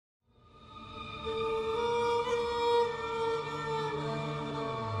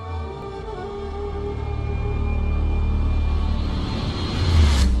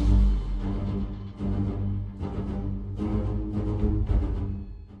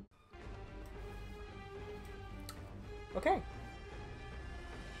Okay.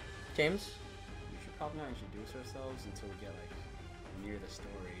 James? We should probably not introduce ourselves until we get, like, near the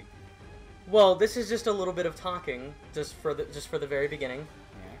story. Well, this is just a little bit of talking, just for the very beginning,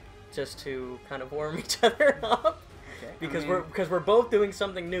 Yeah. just to kind of warm each other up, Okay. because we're both doing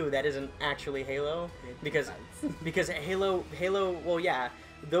something new that isn't actually Halo, because Halo. Well, yeah,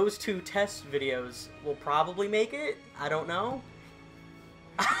 those two test videos will probably make it. I don't know.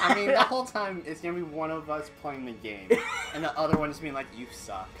 I mean, the whole time it's gonna be one of us playing the game, and the other one just being like, "You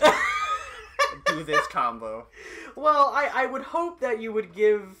suck." Do this combo. Well, I would hope that you would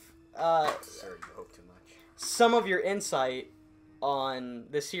give. Sir, you hope too much. Some of your insight on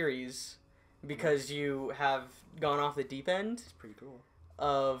the series because you have gone off the deep end. It's pretty cool.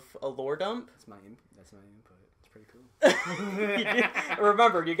 Of a lore dump. That's my input. It's pretty cool.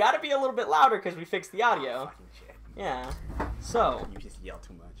 Remember, you got to be a little bit louder because we fixed the audio. Oh, fucking shit. Yeah. So. You just yell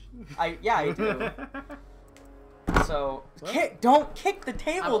too much. I do. So don't kick the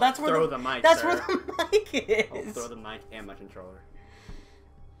table. That's where the mic. That's where the mic is. I'll throw the mic and my controller.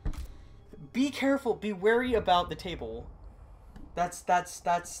 Be careful. Be wary about the table. That's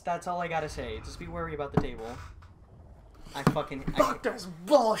all I gotta say. Just be wary about the table. Fuck this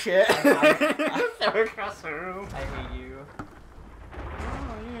bullshit. Throw across the room. I hate you.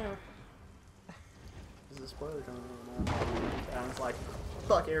 Oh yeah. There's a spoiler coming on. And I was like,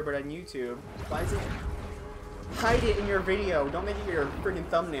 fuck everybody on YouTube. Why is it? Hide it in your video. Don't make it your freaking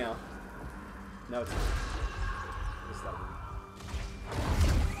thumbnail. No, it's not. It's that one.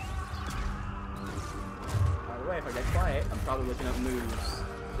 By the way, if I get quiet, I'm probably looking up moves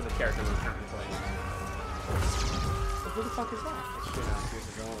for the character we're currently playing. Who the fuck is that? I should not. He was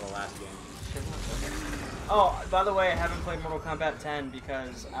the drone of the last game. Oh, by the way, I haven't played Mortal Kombat 10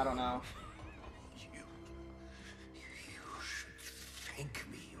 because, I don't know. You should thank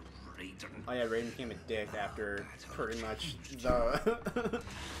me, Raiden. Oh yeah, Raiden became a dick after pretty much the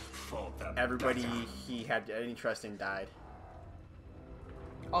everybody he had any trust in died.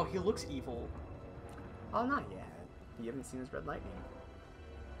 Oh, he looks evil. Oh, not yet. You haven't seen his red lightning.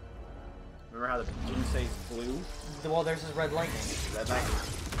 Remember how the Jinsei's blue? Well, there's his red lightning. Red lightning.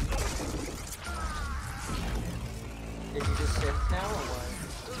 Is he just Sith now, or what?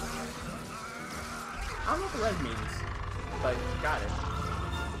 I don't know what the red means, but you got it.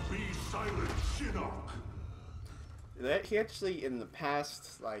 Be silent, Shinnok. He actually, in the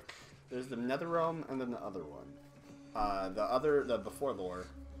past, like, there's the Nether Realm and then the other one. The before lore,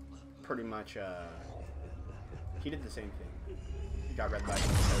 pretty much, he did the same thing. He got red lightning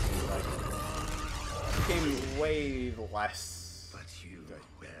because he, like, became way less. But you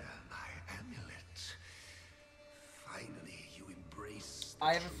wear my amulet. Finally, you embrace.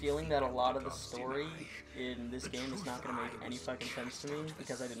 I have a feeling that a lot of the story in this game is not going to make any fucking sense to me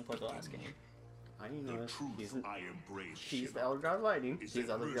because I didn't play the last game. I didn't know this. He's the the Elder God of Lightning. He's the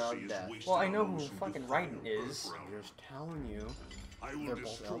Elder God of Death. Well, I know who fucking Raiden is. I'm just telling you. I will They're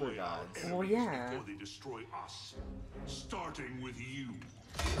both Elder Gods. Well, yeah. before they destroy us, starting with you.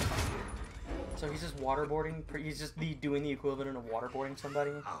 So he's just waterboarding. He's just doing the equivalent of waterboarding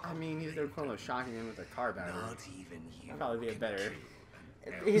somebody. I mean, he's the equivalent of shocking him with a car battery. Not even you. That'd probably be a better.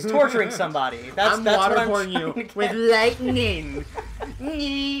 He's torturing somebody. That's what I'm waterboarding trying to you get. with lightning.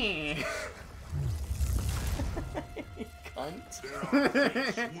 Cunt.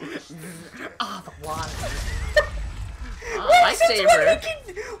 Ah, the water. Wait,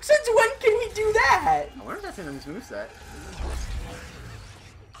 since when can he do that? I wonder if that's in his moveset.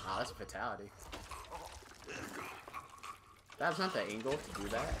 Oh, that's a fatality. That's not the angle to do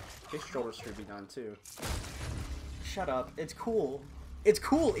that. His shoulders should be done too. Shut up. It's cool. It's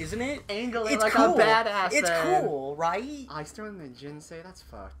cool, isn't it? Angling It's like cool. a badass. It's then. cool, right? Oh, he's throwing the Jinsei? That's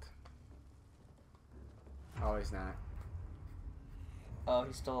fucked. Oh, he's not. Oh,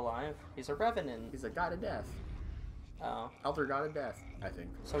 he's still alive? He's a revenant. He's a god of death. Oh. Elder god of death, I think.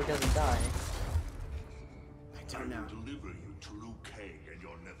 So he doesn't die. I don't know. will deliver you to Liu Kang and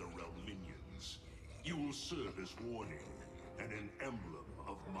your Netherrealm minions. You will serve as warning and an emblem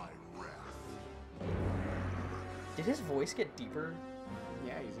of my wrath. Did his voice get deeper?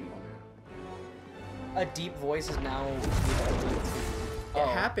 Yeah, he's evil now. A deep voice is now... It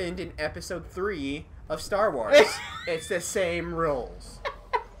happened in episode 3 of Star Wars. It's the same rules.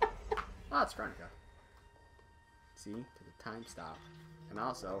 Oh, it's Veronica. See? To the time stop. And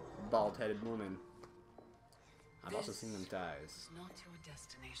also, bald-headed woman. I've also seen them ties. Not your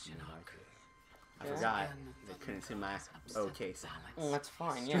destination, I like it. I Yeah. forgot they couldn't see my okay side. That's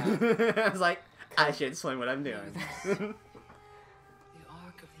fine, yeah. I was like, I should explain what I'm doing. The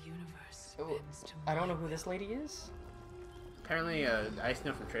arc of the universe bends to I don't know who my this lady is. Apparently, I just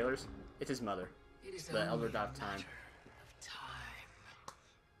know from trailers, it's his mother. will. It is The Elder only God of Time. matter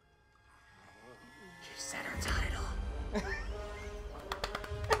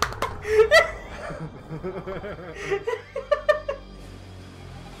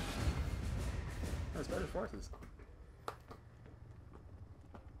That's better forces.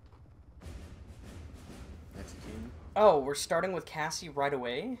 Executing. Oh, we're starting with Cassie right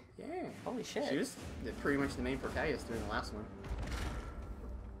away? Yeah. Holy shit. She was pretty much the main protagonist during the last one.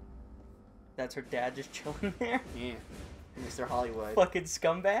 That's her dad just chilling there? Yeah. Mr. Hollywood. Fucking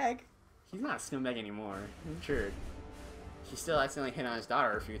scumbag. He's not a scumbag anymore. Sure. He still accidentally hit on his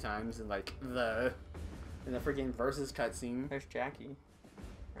daughter a few times in like in the freaking versus cutscene. There's Jackie.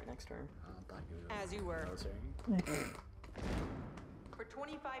 Right next to her. As you were. Oh, sorry. For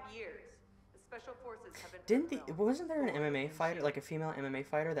 25 years, the special forces have been. Wasn't there an MMA fighter, like a female MMA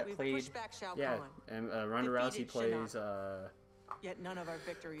fighter that played? Yeah, and Ronda Rousey plays. Yet none of our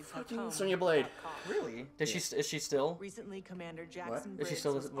victories have come. Sonya Blade. Really? Is she still? Recently, Commander Jackson Is she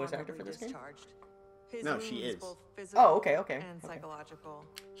still the voice actor for this game? No, she is. Oh, okay. And psychological.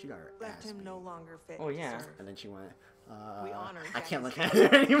 She got her Left ass him beat. no longer fit. Oh yeah. to serve. And then she went. We honor I can't look Jackie's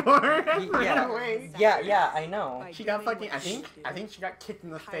at her anymore. Yeah, I know. She got fucking. I think she got kicked in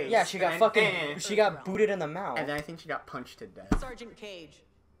the face. Yeah, she got fucking. She got booted in the mouth. And then I think she got punched to death. Sergeant Cage,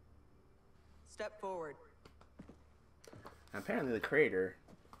 step forward. Apparently, the creator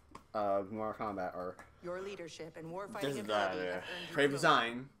of Mortal Kombat, or Your leadership and warfighting this is ability have the earned you creative privilege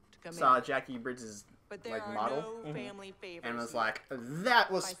design, to come saw in. Jackie Bridges' But there like are model, no family favors and was here. like,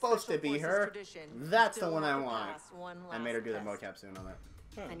 "That was By supposed to special be forces her. tradition, you That's the still one I have to want." pass one I made her last do the test. mocap soon on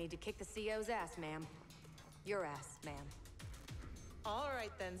that. I need to kick the CO's ass, ma'am. Your ass, ma'am. All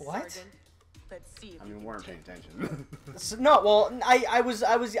right then, What? Sergeant. Let's see if I you mean, can we weren't take paying attention. No, well, I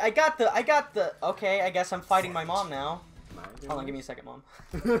got the. Okay, I guess I'm fighting my mom now. Hold on, give me a second, mom.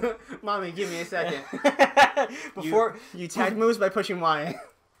 Mommy, give me a second. Before you tag moves by pushing Y.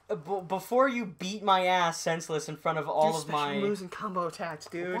 before you beat my ass senseless in front of all of my moves and combo attacks,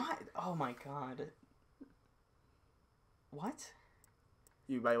 dude. What? Oh my god. What?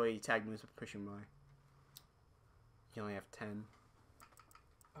 By the way, you tag moves by pushing Y. You only have 10.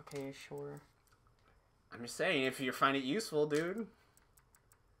 Okay, sure. I'm just saying, if you find it useful, dude.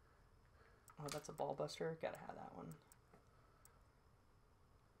 Oh, that's a ball buster. Gotta have that one.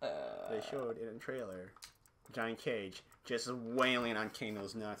 They showed in a trailer Johnny Cage just wailing on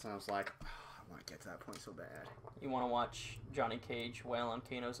Kano's nuts, and I was like, oh, I want to get to that point so bad. You want to watch Johnny Cage wail on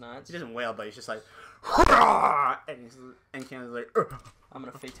Kano's nuts? He doesn't wail, but he's just like, and Kano's like, I'm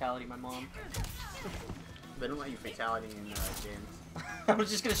gonna fatality my mom. They don't let you fatality in games. I'm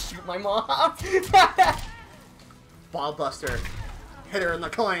just gonna shoot my mom. Ball buster, hit her in the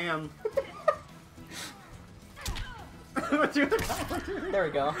clam. There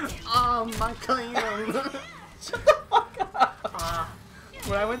we go. Oh, my clam. Shut the fuck up.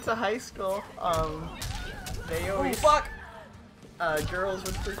 When I went to high school, they always girls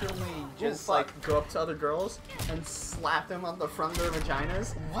would frequently just like go up to other girls and slap them on the front of their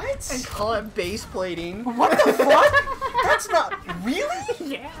vaginas. What? And call it base plating. What the fuck? That's not really.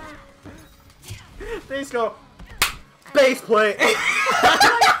 Yeah. They just go base plate.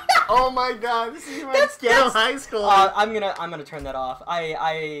 Oh my god, this is my ghetto high school. I'm gonna turn that off.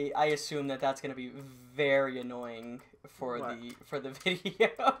 I assume that's gonna be very annoying for the video.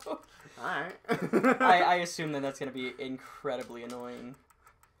 Alright. I assume that's gonna be incredibly annoying.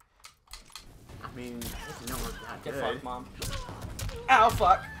 I mean, it's no one's that Get good. fucked, mom. Ow,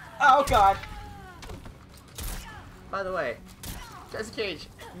 fuck. Oh god. By the way, Jesse Cage,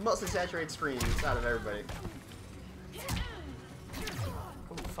 mostly saturated screens out of everybody.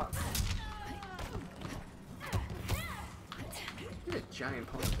 Oh fuck. You're a giant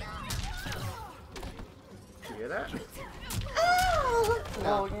pony. Did you hear that?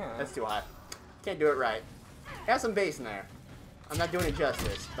 Oh yeah. That's too high. Can't do it right. Have some bass in there. I'm not doing it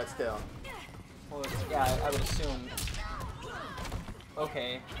justice, but still. Well, yeah, I would assume.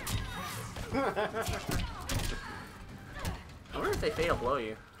 Okay. I wonder if they fatal blow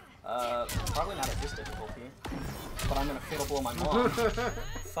you. Probably not at this difficulty. But I'm gonna fatal blow my mom.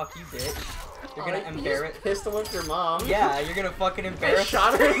 Fuck you, bitch. You're gonna embarrass. Pistol whip your mom. Yeah, you're gonna fucking I embarrass.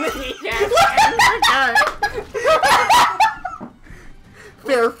 shot her in the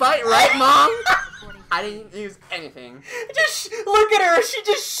Fair fight, right, mom? I didn't use anything. Just look at her. She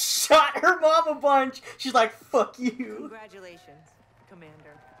just shot her mom a bunch. She's like, "Fuck you." Congratulations,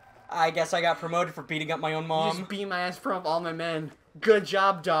 Commander. I guess I got promoted for beating up my own You mom. just beat my ass in front of all my men. Good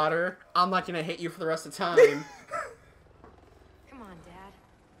job, daughter. I'm not gonna hit you for the rest of the time. Come on, Dad.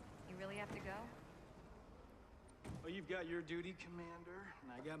 You really have to go? Well, you've got your duty, Commander,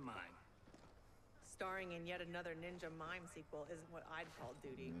 and I got mine. Starring in yet another Ninja Mime sequel isn't what I'd call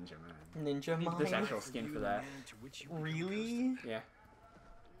duty. Ninja There's mime. actual skin for that. Really? Yeah.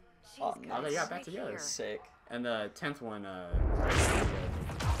 Oh, Jeez, no, Oh, they guys, got back right together. here. sick. And the 10th one,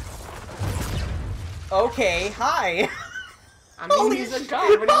 Okay, hi. I mean, Holy he's a sh-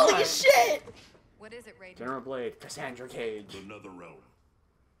 god. What do you Holy want? shit! What is it, Raiden? General Blade, Cassandra Cage. The Netherrealm.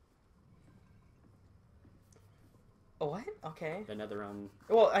 What? Okay. The Netherrealm.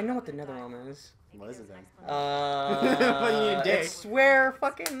 Well, I know what the Netherrealm is. What is it then? What do you need, Dick? It's where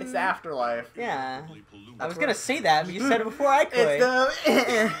fucking... It's the afterlife. Yeah. I was That's gonna say that, but you said it before I could. It's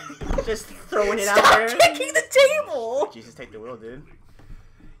the just throwing it out Stop there. kicking the table! Jesus, take the wheel, dude.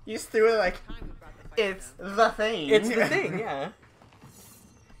 You just threw it like Time we brought the fight it's down. the thing. It's the thing, yeah.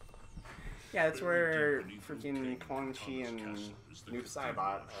 Yeah, that's where freaking Quan Chi and Noob Saibot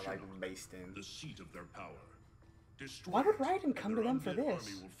are like based in. The seat of their power. Destroy Why would it, Raiden and come their to them for undead this?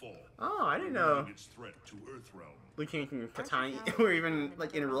 army will fall, Oh, I didn't know. removing its threat to Earthrealm. Liu Kang and Katani were even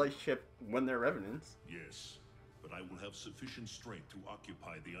like in a relationship when they're revenants. Yes, but I will have sufficient strength to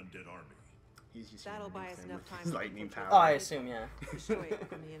occupy the undead army. He's just That'll using buy us his enough time his to lightning infiltrate power. Oh, I assume, yeah. Destroy it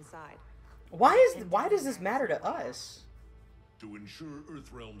from the inside. Why does this matter to us? To ensure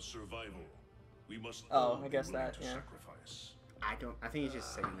Earthrealm's survival, we must Oh, all I be guess willing that, to yeah. sacrifice. I think he's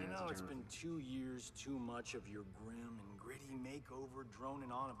just saying You that. know, as it's a been general. 2 years too much of your grim and gritty makeover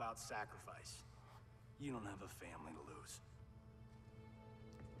droning on about sacrifice. You don't have a family to lose.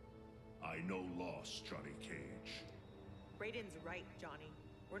 I know loss, Johnny Cage. Raiden's right, Johnny.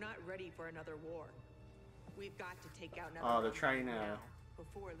 We're not ready for another war. We've got to take out another. Oh, they're Roman trying to. now,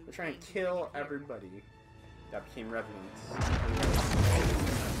 before Liu They're trying Kang to can kill bring it here. everybody that became revenants.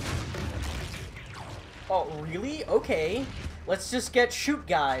 Oh, really? Okay. Let's just get shoot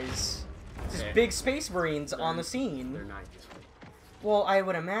guys. Just Okay. big space marines on the They're scene. not just Well, I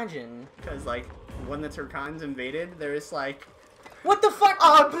would imagine. because like when the Turkans invaded, there's like What the fuck?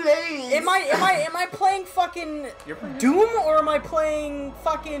 blaze. Am I playing fucking You're playing- Doom or am I playing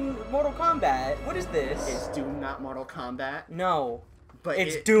fucking Mortal Kombat? What is this? It's Doom, not Mortal Kombat. No, But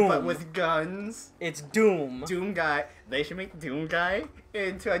It's it- Doom. but with guns. it's Doom. Doom guy. They should make Doom guy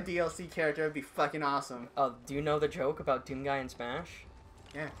into a DLC character. It'd be fucking awesome. Oh, do you know the joke about Doom Guy in Smash?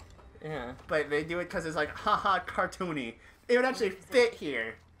 Yeah. Yeah. But they do it because it's like haha cartoony. It would actually fit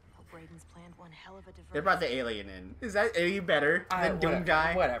here. Hope Raiden's planned one hell of a diversion. They brought the alien in. Is that any better than Doom whatever,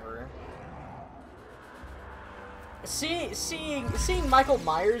 guy? Whatever. Seeing Michael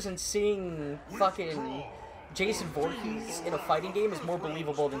Myers and seeing fucking Jason Voorhees in a fighting game is more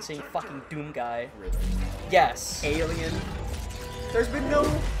believable than seeing fucking Doom Guy. Really? Yes. Alien. There's been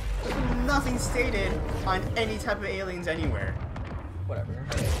nothing stated on any type of aliens anywhere. Whatever.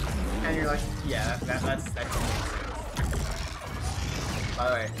 And you're like, yeah, that makes sense. By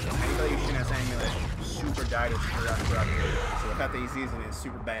the way, anybody who shouldn't have saying that super died is corrupt. So the fact that he's using it is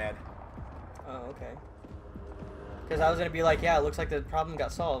super bad. Oh, okay. Because I was gonna be like, yeah, it looks like the problem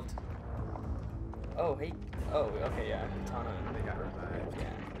got solved. Oh, hey. Oh, okay, yeah. Katana and They got revived. yeah,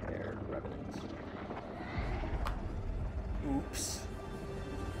 they're revenants. Oops.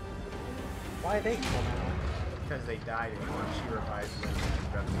 Why are they evil now? Because they died and once she revives them,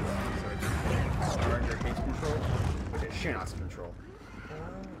 so it's under his control, which is Shinnok's control.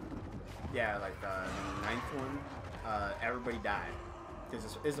 Yeah, like the ninth one, everybody died.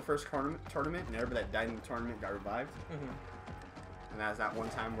 This is the first tournament, and everybody that died in the tournament got revived. And that's that one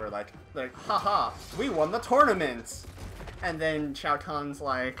time where like, haha, we won the tournament! And then Shao Kahn's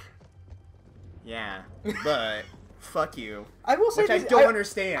like, yeah, but fuck you. I will say Which I this- don't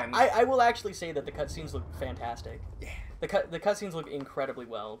understand. I will actually say that the cutscenes look fantastic. Yeah. The cutscenes look incredibly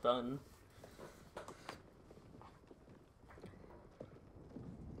well done.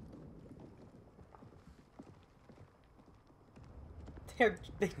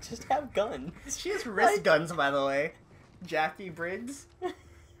 They just have guns. She has wrist guns, by the way. Jackie Briggs.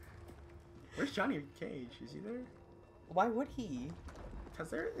 Where's Johnny Cage? Is he there? Why would he? Because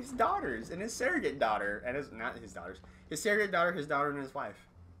they're his daughters and his surrogate daughter. And not his daughters. His surrogate daughter, his daughter, and his wife.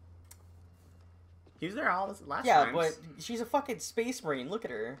 He was there all this last Yeah, times. but she's a fucking space marine. Look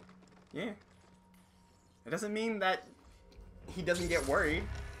at her. Yeah. It doesn't mean that he doesn't get worried.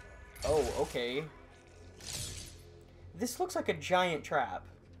 Oh, okay. This looks like a giant trap.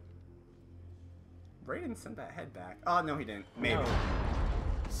 Raiden sent that head back. Oh, no, he didn't. Maybe. No.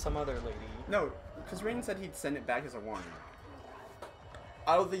 Some other lady. No, because Raiden said he'd send it back as a warning.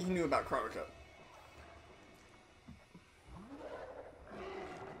 I don't think he knew about Chrono Cut.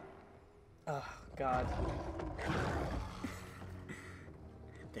 Oh, God.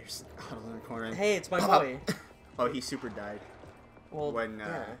 There's Otto in the corner. Hey, it's my boy. Oh, he super died. Well, When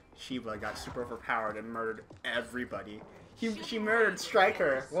yeah. Shiva got super overpowered and murdered everybody. She murdered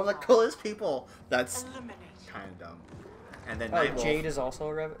Stryker, one of the coolest people. That's kind of dumb. And then Oh, Nightwolf, Jade is also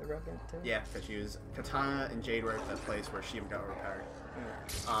a Revenant too? yeah, because she was Katana and Jade were at that place where Shiva got overpowered.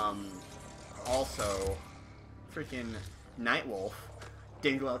 Also, freaking Nightwolf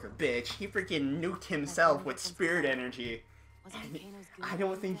didn't go like a bitch. He freaking nuked himself with spirit energy. And I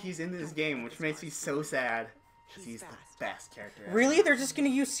don't think he's in this game, which makes me so sad. Because he's the best character ever. Really? They're just gonna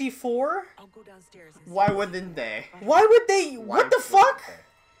use C4? I'll go downstairs. Why wouldn't they? Why would they? Why What the wouldn't fuck?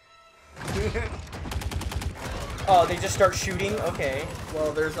 they? Oh, they just start shooting? Okay.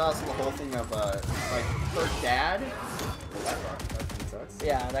 Well, there's also the whole thing of, like, her dad... Well, that sucks.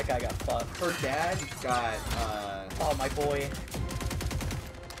 Yeah, that guy got fucked. Her dad got, Oh, my boy.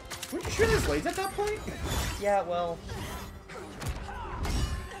 Weren't you sure there's blades at that point? Yeah, well...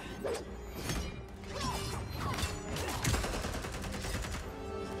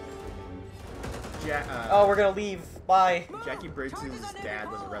 oh, we're gonna leave. Bye. Jackie Briggs'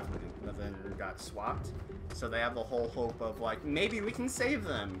 dad was a Revenant, but then got swapped. So they have the whole hope of, like, maybe we can save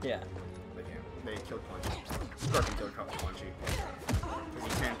them. Yeah. They can't. They killed Quanchi. Scorpion killed Quanchi. Because he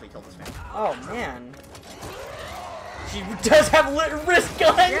technically killed his family. Oh, man. She does have wrist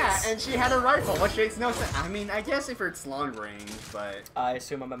guns! Yeah, and she had a rifle, which makes no sense. I mean, I guess if it's long range, but... I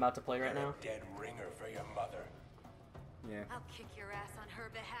assume I'm about to play right now. Dead ringer for your mother. Yeah. I'll kick your ass on her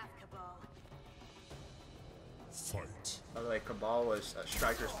behalf, Cabal. Fight. By the way, Cabal was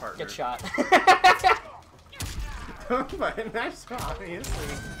Striker's partner. Get shot. But nice,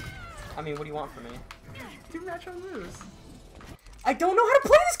 obviously. I mean, what do you want from me? Do natural moves. I don't know how to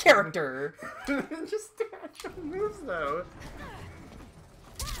play this character! Just do natural moves, though.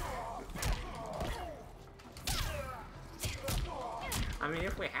 I mean,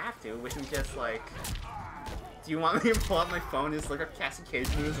 if we have to, we can just, like... Do you want me to pull out my phone and just look up Cassie Cage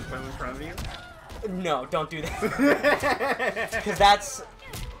moves and put them in front of you? No, don't do that. Because that's...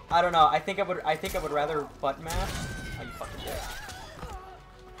 I don't know, I think I would rather butt mash. Oh, you fucking dick.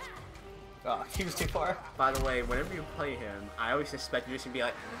 Oh, he was too far. By the way, whenever you play him, I always suspect you're just gonna be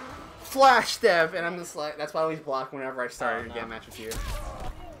like, Flash Step! And I'm just like, that's why I always block whenever I start to get a match with you.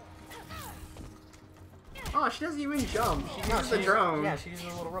 Oh, she doesn't even jump. She uses the drone. Yeah, she uses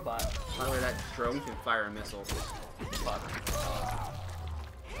a little robot. By the way, that drone can fire a missile. Fuck.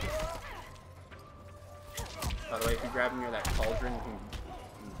 By the way, if you grab him near that cauldron, you can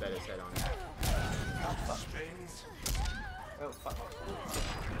bet his head on it. Oh, fuck. Oh, fuck.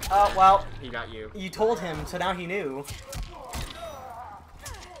 Oh, well. He got you. You told him, so now he knew.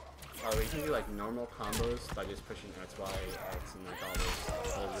 Oh, we can do like normal combos by just pushing X, Y, X, and like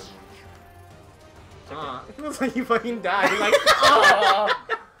all those it looks like he fucking died. He's like, oh!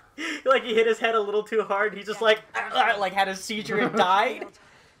 Like he hit his head a little too hard. He just like had a seizure and died.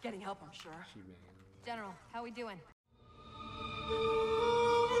 Getting help, I'm sure. General, how we doing?